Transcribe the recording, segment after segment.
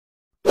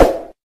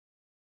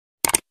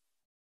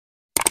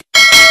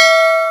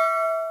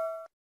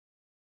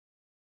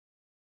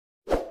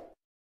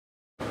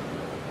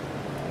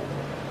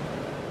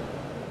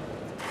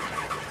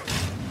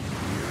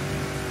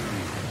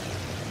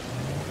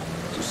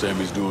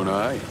Sammy's doing all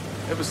right.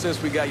 Ever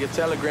since we got your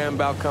telegram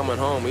about coming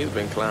home, he's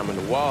been climbing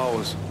the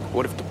walls.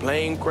 What if the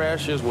plane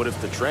crashes? What if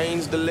the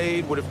train's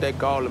delayed? What if they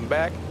call him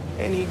back?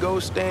 And he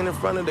goes stand in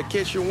front of the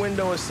kitchen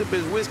window and sip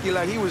his whiskey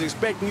like he was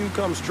expecting you to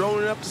come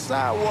strolling up the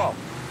sidewalk.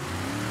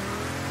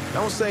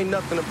 Don't say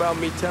nothing about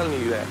me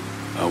telling you that.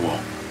 I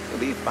won't. He'll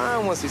be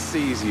fine once he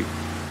sees you.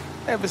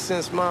 Ever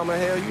since Mama,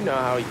 hell, you know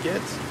how he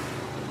gets.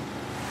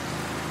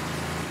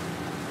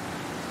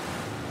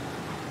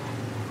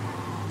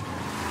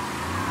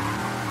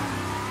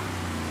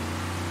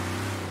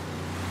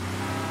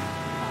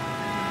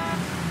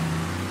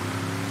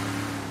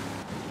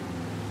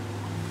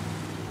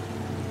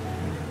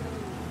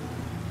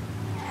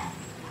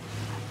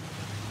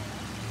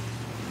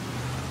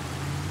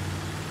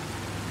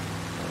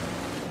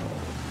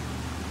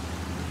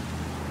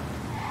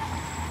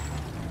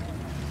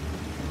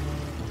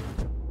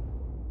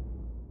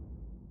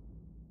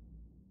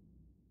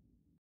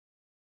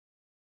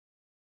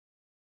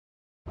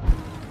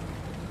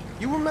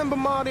 You remember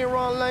Marty and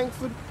Ron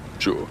Langford?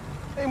 Sure.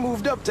 They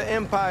moved up to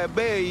Empire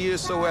Bay a year or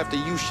so after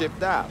you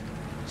shipped out.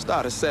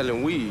 Started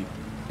selling weed.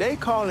 They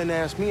call and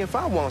ask me if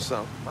I want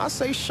some. I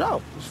say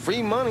sure. It's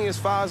free money as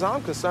far as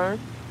I'm concerned.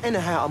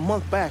 Anyhow, a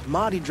month back,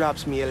 Marty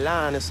drops me a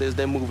line and says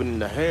they're moving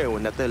into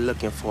heroin, that they're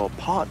looking for a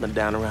partner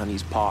down around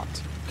these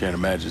parts. Can't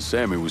imagine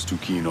Sammy was too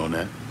keen on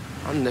that.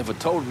 I never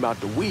told him about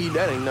the weed.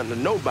 That ain't nothing to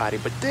nobody.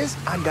 But this,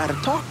 I gotta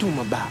talk to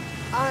him about.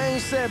 I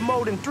ain't said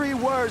more than 3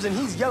 words, and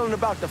he's yelling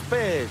about the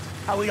feds.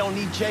 How we don't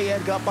need J.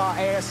 Edgar up our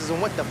asses, and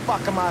what the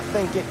fuck am I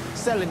thinking?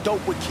 Selling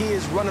dope with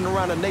kids running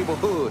around the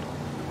neighborhood.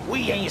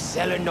 We ain't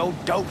selling no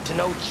dope to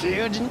no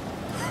children.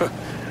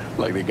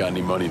 Like they got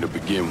any money to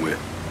begin with.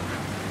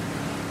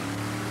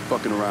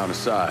 Fucking around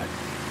aside,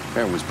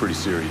 heroin's pretty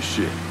serious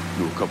shit.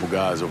 Knew a couple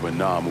guys over in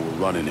Nam who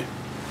were running it.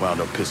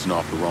 Wound up pissing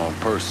off the wrong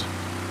person.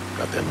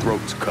 Got their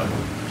throats cut.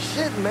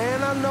 Shit,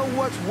 man, I know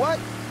what's what.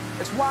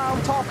 That's why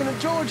I'm talking to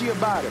Georgie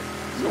about it.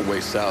 There's no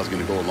way Sal's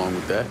gonna go along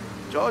with that.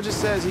 Georgia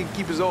says he can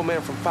keep his old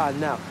man from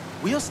fighting out.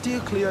 We'll still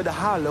clear the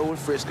hollow in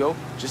Frisco,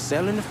 just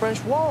selling the French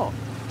Wall.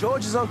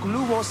 George's Uncle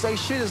Lou won't say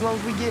shit as long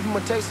as we give him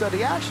a taste of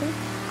the action.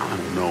 I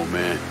don't know,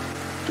 man.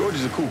 George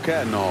is a cool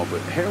cat and all,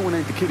 but heroin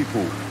ain't the kiddie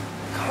pool.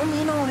 Come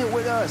in on it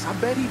with us. I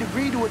bet he'd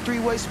agree to a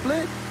 3-way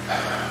split.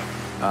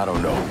 I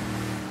don't know.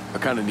 I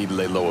kinda need to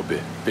lay low a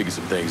bit, figure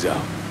some things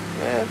out.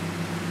 Yeah,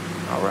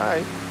 all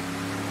right.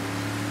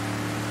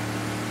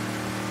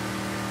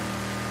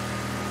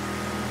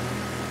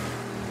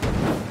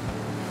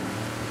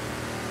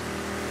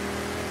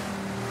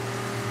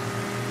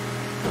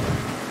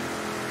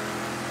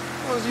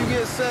 Once you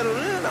get settled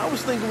in, I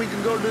was thinking we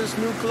could go to this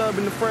new club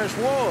in the French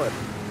Ward.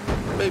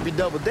 Maybe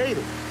double date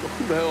it.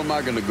 Who the hell am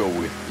I gonna go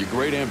with? Your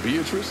great Aunt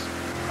Beatrice?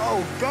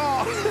 Oh,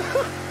 God.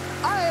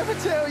 I ever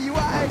tell you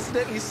I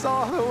accidentally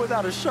saw her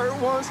without a shirt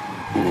once?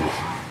 Oof.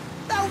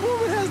 That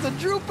woman has the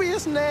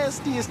droopiest,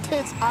 nastiest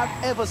tits I've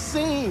ever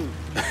seen.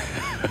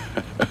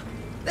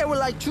 They were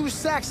like 2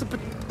 sacks of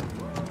Come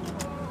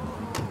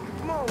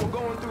on, we're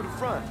going through the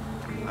front.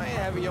 I ain't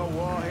having your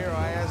wall here or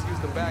I ask use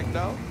the back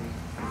door.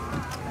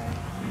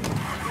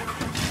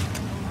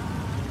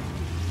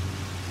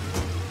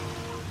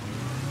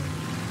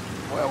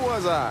 Where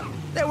was I?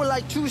 They were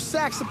like 2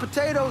 sacks of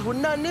potatoes with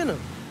nothing in them.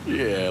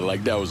 Yeah,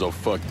 like that was a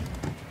fuck.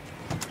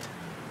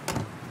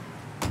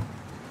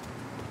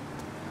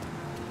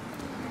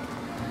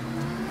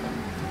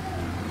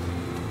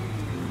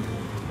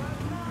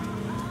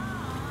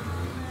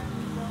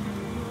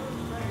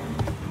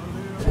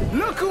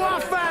 Look who I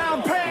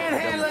found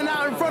panhandling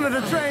out in front of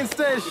the train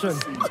station.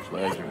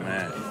 Pleasure,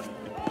 man.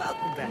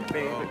 Welcome back,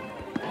 baby.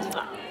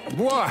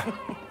 Boy,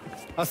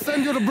 I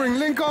send you to bring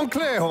Lincoln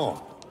Clay home.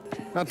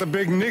 Not the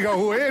big nigger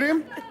who ate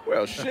him.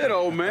 Well, shit,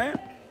 old man.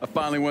 I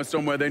finally went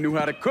somewhere they knew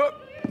how to cook.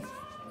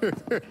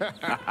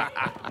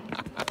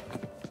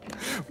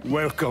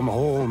 Welcome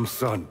home,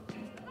 son.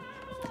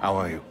 How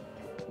are you?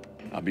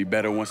 I'll be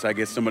better once I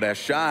get some of that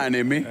shine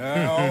in me.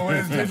 I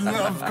always did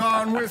love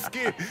corn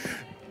whiskey.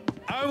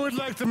 I would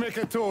like to make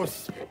a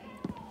toast.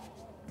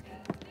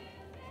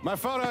 My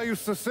father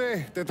used to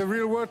say that the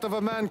real worth of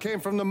a man came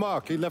from the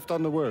mark he left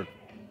on the world.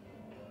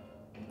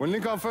 When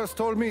Lincoln first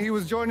told me he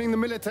was joining the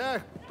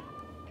military,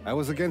 I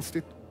was against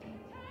it.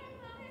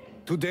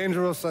 Too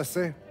dangerous, I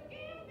say.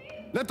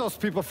 Let those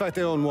people fight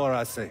their own war,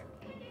 I say.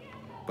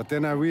 But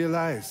then I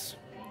realized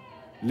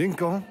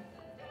Lincoln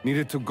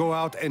needed to go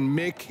out and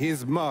make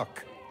his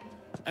mark.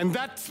 And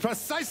that's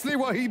precisely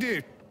what he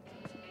did.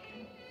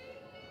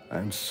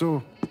 I'm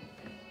so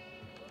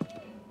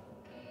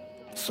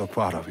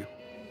proud of you.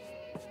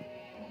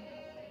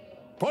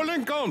 Paul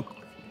Lincoln!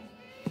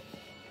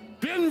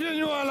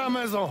 Bienvenue à la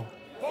maison!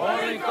 Paul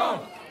Lincoln!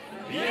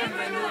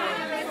 Bienvenue à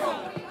la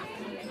maison!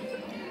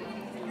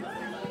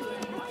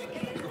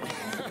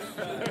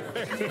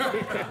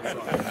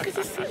 Good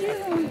to see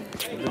you.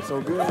 Looks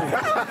so good.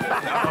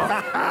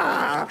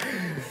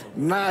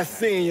 Nice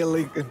seeing you,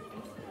 Lincoln.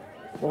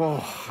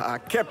 Oh, I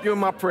kept you in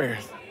my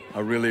prayers. I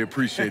really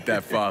appreciate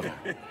that, Father.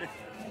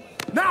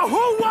 Now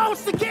who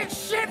wants to get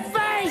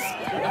shit-faced?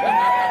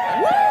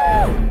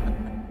 Woo!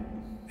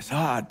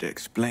 hard to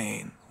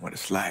explain what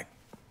it's like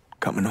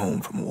coming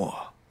home from war.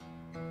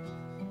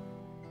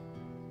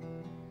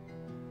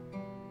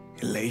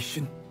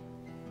 Elation,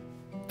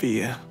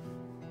 fear,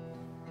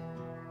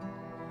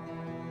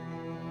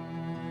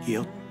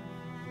 guilt.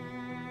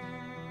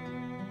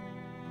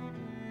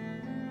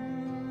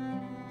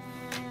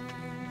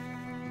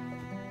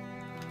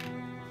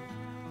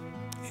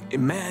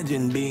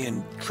 Imagine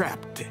being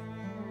trapped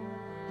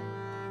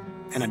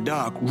in a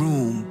dark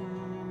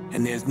room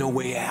and there's no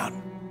way out.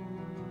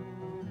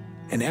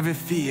 And every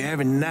fear,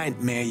 every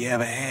nightmare you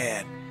ever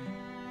had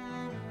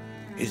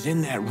is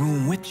in that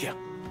room with you.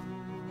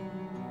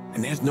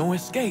 And there's no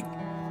escape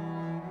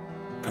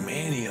from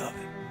any of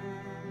it.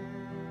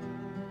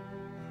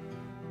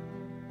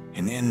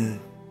 And then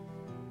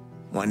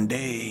one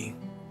day,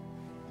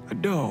 a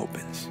door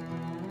opens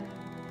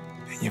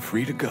and you're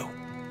free to go.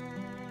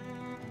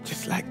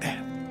 Just like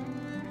that.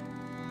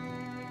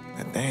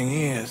 The thing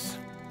is,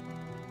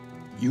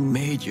 you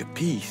made your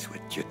peace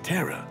with your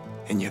terror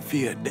and your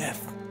fear of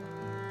death.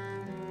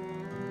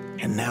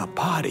 And now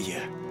part of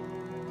you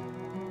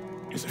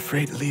is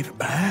afraid to leave it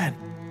behind.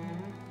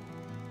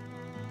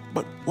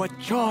 But what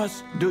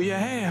choice do you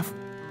have?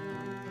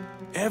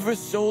 Every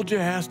soldier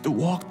has to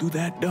walk through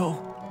that door,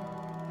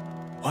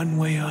 one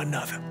way or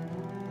another.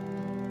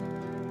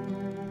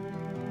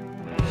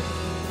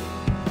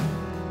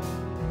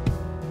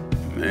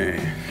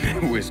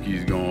 Man,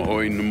 whiskey's gonna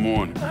hurt in the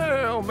morning.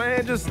 Hell,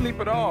 man, just sleep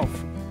it off.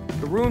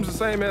 The room's the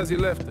same as you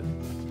left it.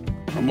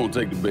 I'm gonna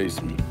take the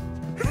basement.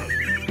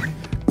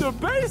 The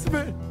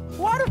basement?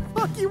 Why the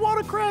fuck you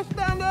want to crash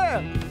down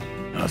there?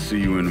 I'll see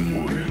you in the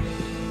morning.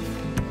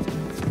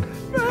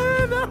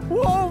 Man, that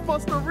wall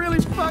must have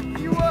really fucked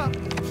you up.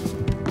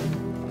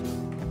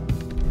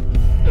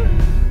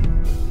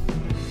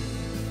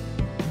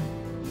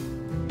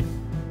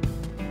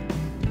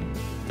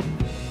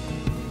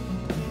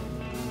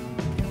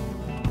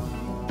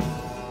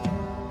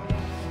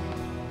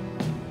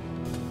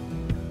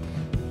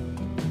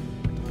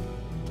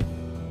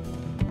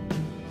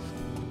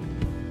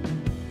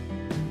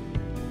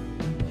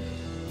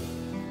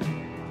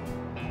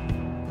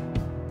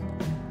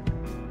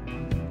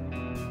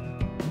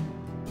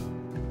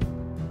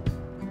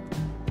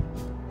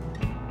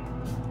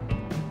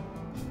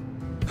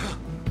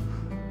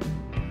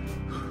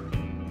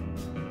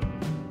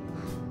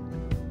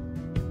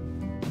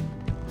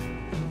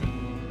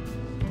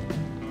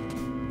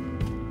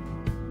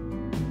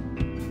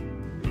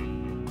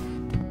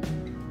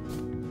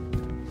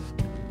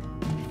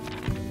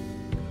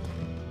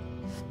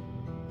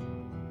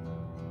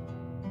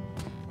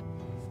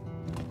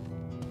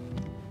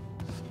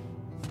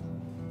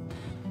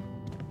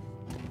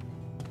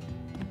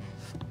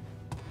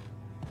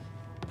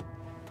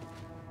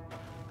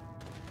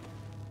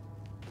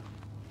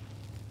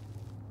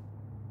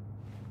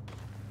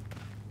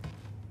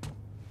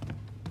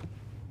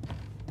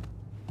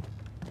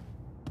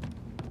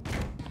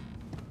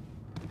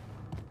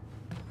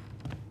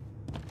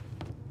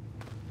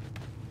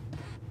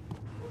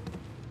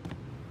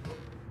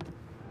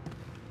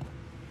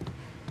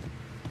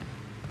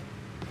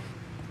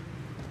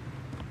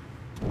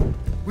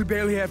 We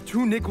barely have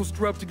 2 nickels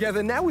to rub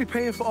together. Now we're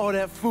paying for all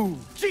that food.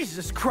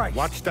 Jesus Christ.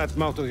 Watch that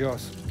mouth of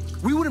yours.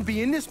 We wouldn't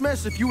be in this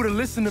mess if you would have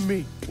listened to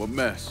me. What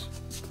mess?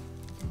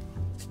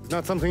 It's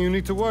not something you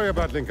need to worry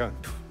about, Lincoln.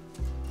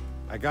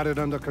 I got it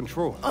under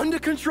control. Under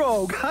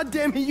control? God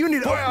damn it, you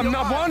need to... Boy, I'm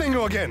not warning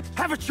you again.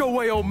 Have it your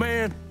way, old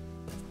man.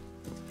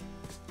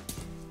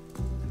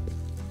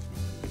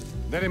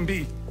 Let him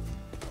be.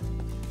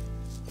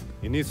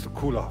 He needs to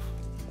cool off.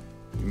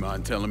 You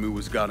mind telling me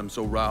what's got him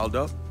so riled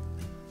up?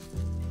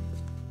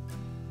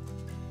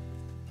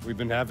 We've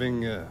been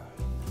having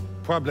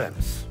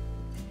problems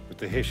with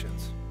the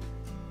Haitians.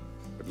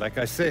 But like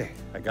I say,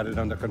 I got it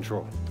under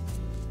control.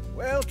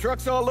 Well,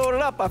 truck's all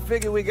loaded up. I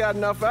figure we got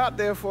enough out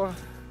there for...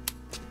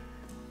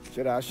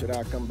 Should I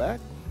come back?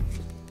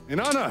 In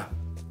honor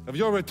of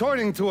your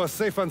returning to us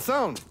safe and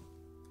sound,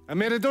 I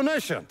made a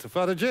donation to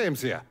Father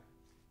James here.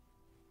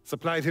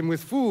 Supplied him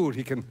with food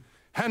he can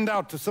hand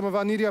out to some of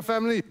our needier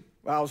family.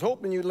 Well, I was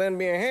hoping you'd lend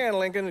me a hand,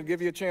 Lincoln, and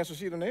give you a chance to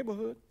see the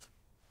neighborhood.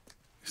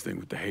 This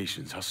thing with the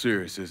Haitians, how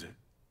serious is it?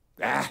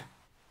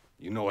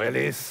 You know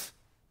Ellis.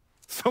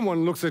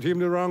 Someone looks at him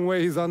the wrong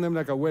way, he's on them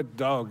like a wet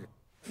dog.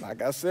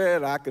 Like I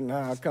said, I can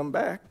come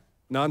back.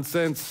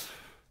 Nonsense.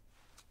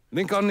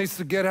 Lincoln needs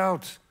to get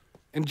out.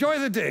 Enjoy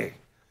the day.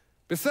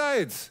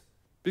 Besides,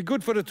 be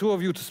good for the two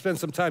of you to spend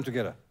some time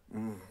together.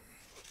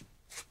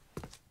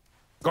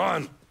 Go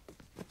on.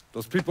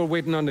 Those people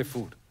waiting on their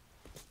food.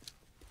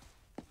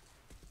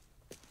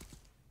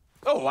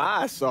 Oh,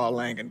 I saw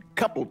Lincoln a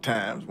couple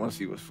times once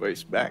he was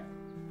first back.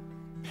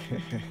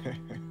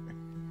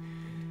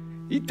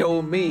 He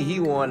told me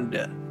he wanted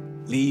to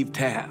leave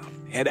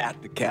town, head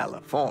out to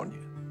California.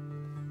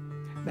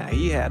 Now,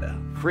 he had a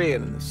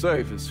friend in the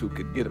service who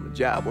could get him a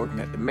job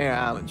working at the Mare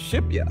Island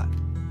shipyard.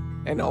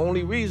 And the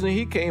only reason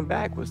he came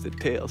back was to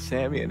tell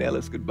Sammy and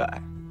Ellis goodbye.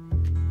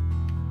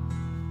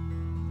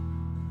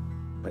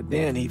 But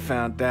then he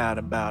found out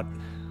about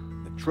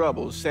the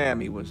trouble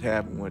Sammy was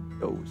having with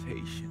those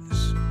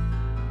Haitians.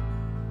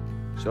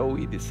 So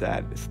he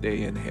decided to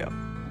stay and help.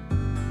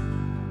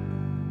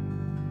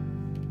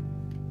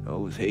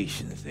 Those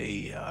Haitians,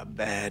 they are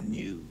bad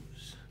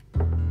news.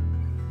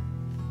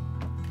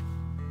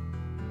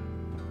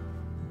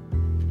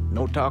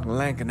 No talking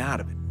Lincoln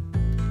out of it.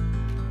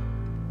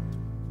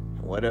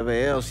 Whatever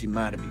else he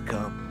might have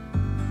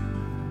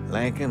become,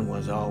 Lincoln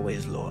was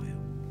always loyal.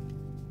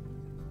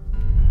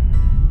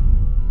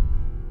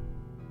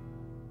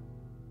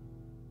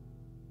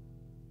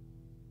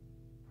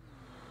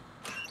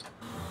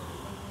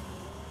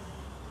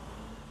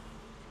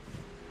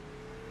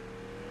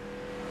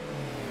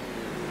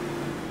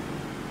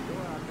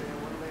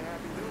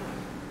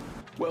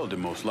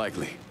 Welding, most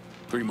likely.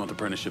 3-month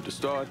apprenticeship to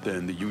start,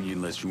 then the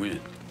union lets you in.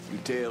 You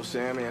tell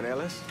Sammy and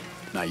Ellis?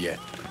 Not yet.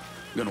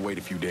 I'm gonna wait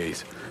a few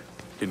days.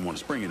 Didn't want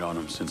to spring it on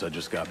them since I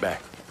just got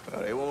back.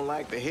 Well, they won't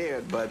like to hear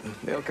it, but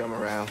they'll come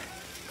around.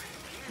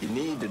 You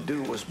need to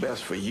do what's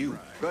best for you.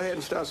 Go ahead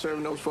and start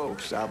serving those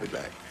folks. I'll be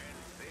back.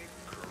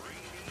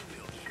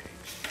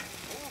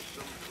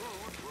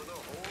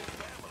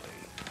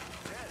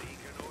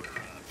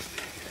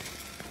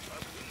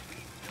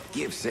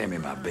 Give Sammy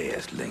my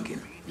best,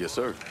 Lincoln. Yes,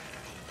 sir.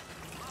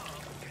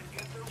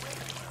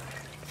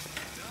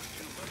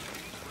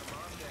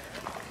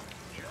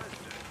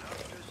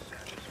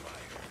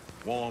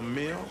 Warm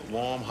meal,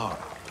 warm heart.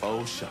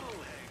 Oh, sure.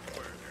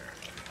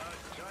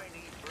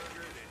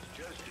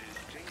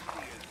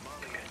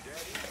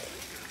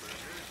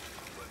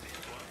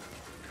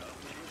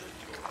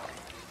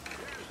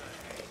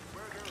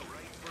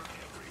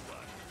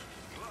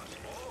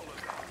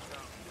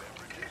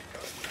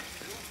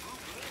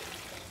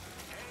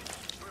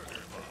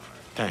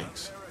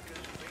 Thanks.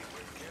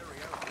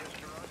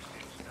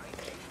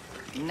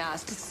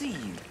 Nice to see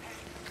you.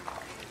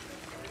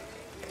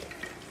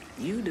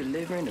 You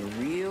delivering a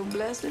real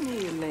blessing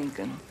here,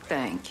 Lincoln.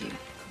 Thank you.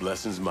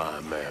 Blessing's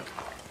mine, ma'am.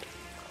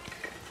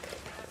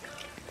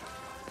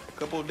 A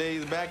couple of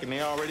days back and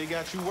they already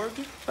got you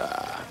working?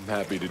 I'm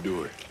happy to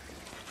do it.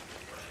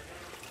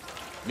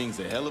 Means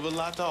a hell of a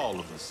lot to all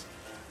of us.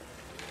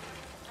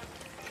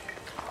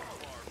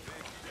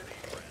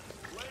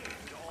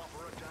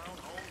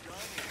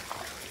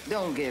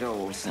 Don't get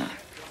old, son.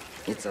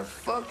 It's a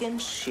fucking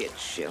shit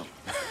show.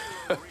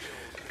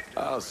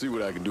 I'll see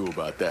what I can do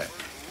about that.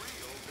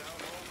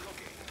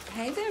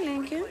 Hey there,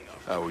 Lincoln.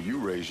 How are you,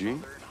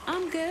 Regine?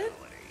 I'm good.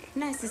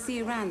 Nice to see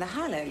you around the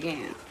holler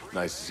again.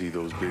 Nice to see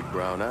those big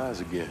brown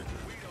eyes again.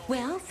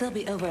 Well, they'll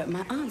be over at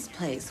my aunt's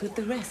place with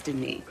the rest of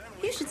me.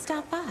 You should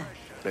stop by.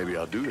 Maybe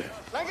I'll do that.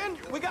 Lincoln,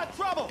 we got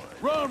trouble!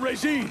 Run,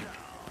 Regine!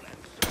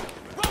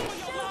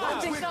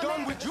 We're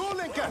done with you,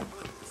 Lincoln!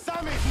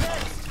 Sammy's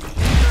next!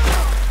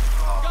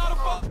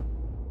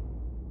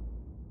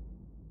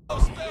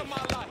 Spare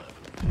my life!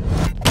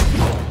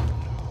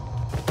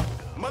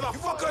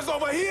 Motherfuckers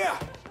over here!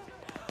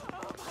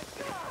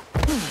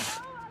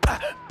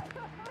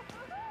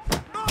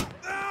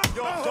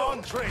 You're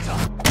done, traitor!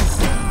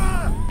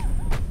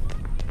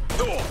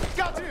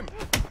 Got him!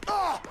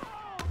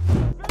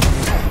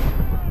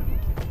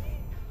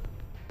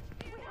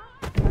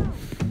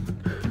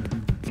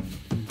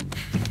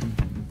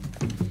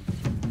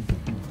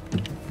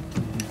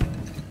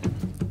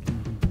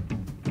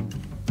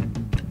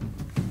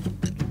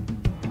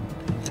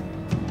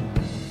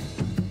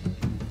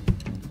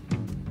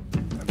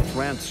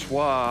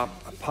 Francois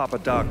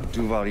Papadoc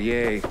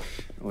Duvalier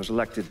was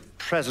elected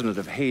president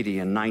of Haiti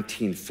in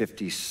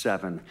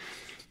 1957.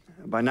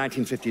 By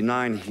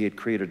 1959, he had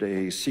created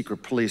a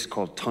secret police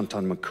called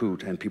Tonton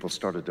Macoute, and people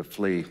started to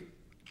flee.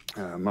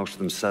 Most of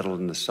them settled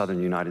in the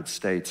southern United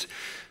States.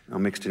 Now,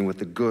 mixed in with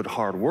the good,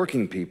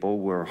 hard-working people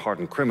were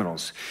hardened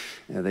criminals.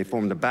 They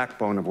formed the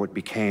backbone of what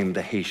became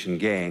the Haitian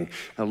gang.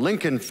 Now,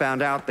 Lincoln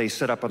found out they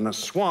set up in the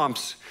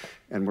swamps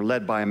and were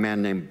led by a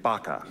man named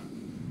Baca.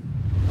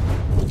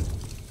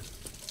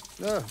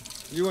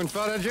 You and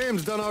Father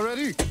James done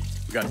already?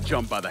 We got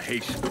jumped by the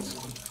Haitians.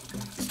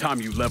 It's time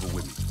you level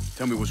with me.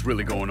 Tell me what's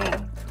really going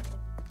on.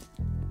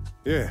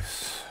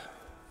 Yes.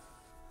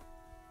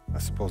 I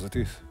suppose it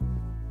is.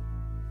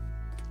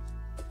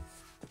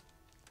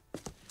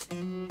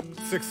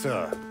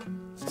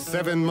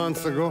 7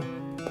 months ago,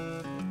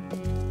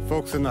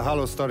 folks in the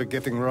Hollow started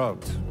getting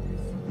robbed.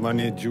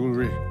 Money,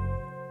 jewelry,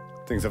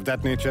 things of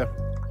that nature.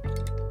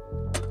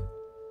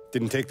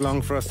 Didn't take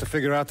long for us to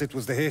figure out it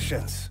was the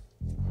Haitians.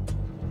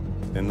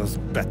 Then those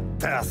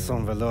bâtards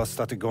on velours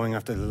started going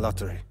after the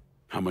lottery.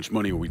 How much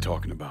money are we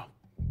talking about?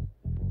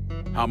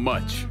 How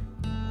much?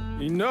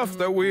 Enough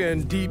that we're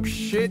in deep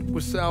shit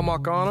with Sal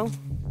Marcano.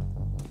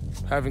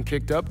 Haven't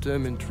kicked up to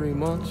him in 3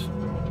 months.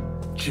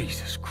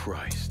 Jesus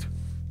Christ.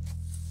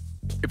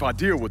 If I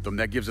deal with them,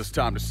 that gives us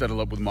time to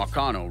settle up with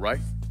Marcano,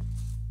 right?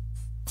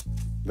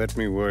 Let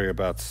me worry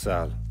about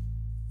Sal.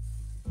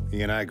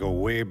 He and I go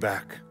way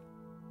back.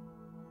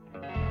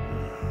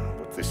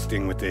 But this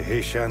thing with the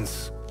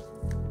Haitians,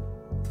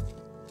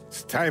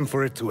 it's time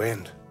for it to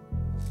end.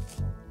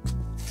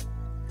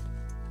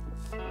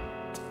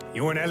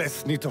 You and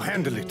Ellis need to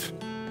handle it.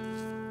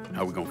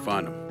 How we gonna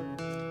find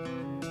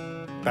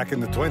them? Back in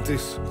the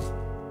 20s,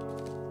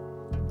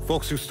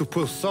 folks used to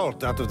pull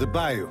salt out of the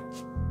bayou.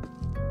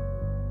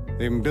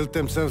 They even built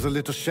themselves a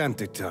little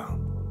shanty town.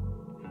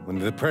 When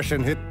the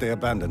Depression hit, they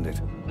abandoned it.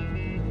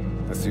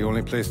 That's the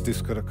only place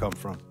this could have come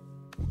from.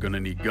 We're gonna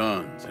need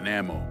guns and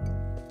ammo.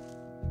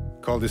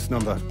 Call this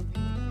number.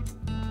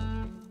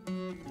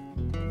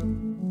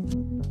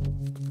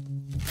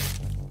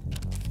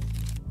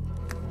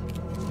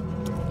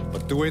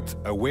 But do it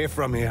away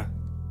from here.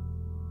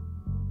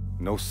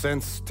 No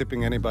sense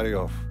tipping anybody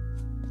off.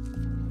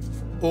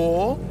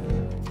 Or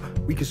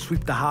we could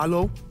sweep the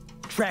hollow,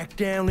 track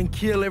down and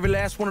kill every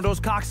last one of those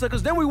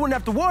cocksuckers, then we wouldn't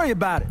have to worry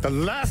about it. The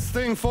last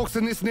thing folks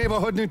in this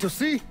neighborhood need to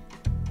see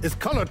is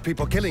colored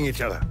people killing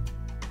each other.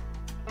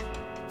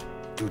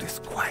 Do this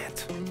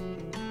quiet.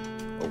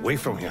 Away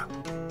from here.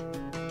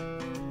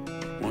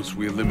 Once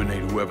we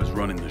eliminate whoever's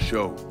running the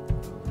show,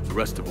 the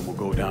rest of them will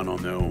go down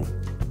on their own.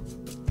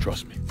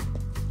 Trust me.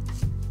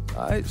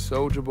 All right,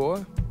 soldier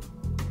boy.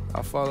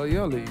 I'll follow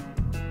your lead.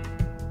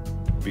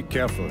 Be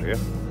careful here.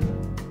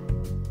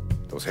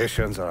 Those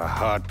Haitians are a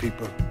hard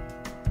people.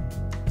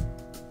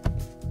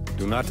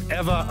 Do not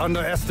ever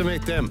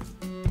underestimate them.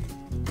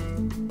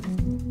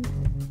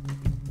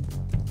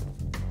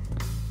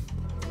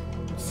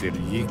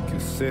 Celui qui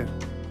sait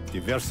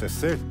diverser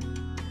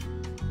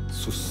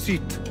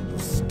suscite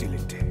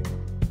hostilité.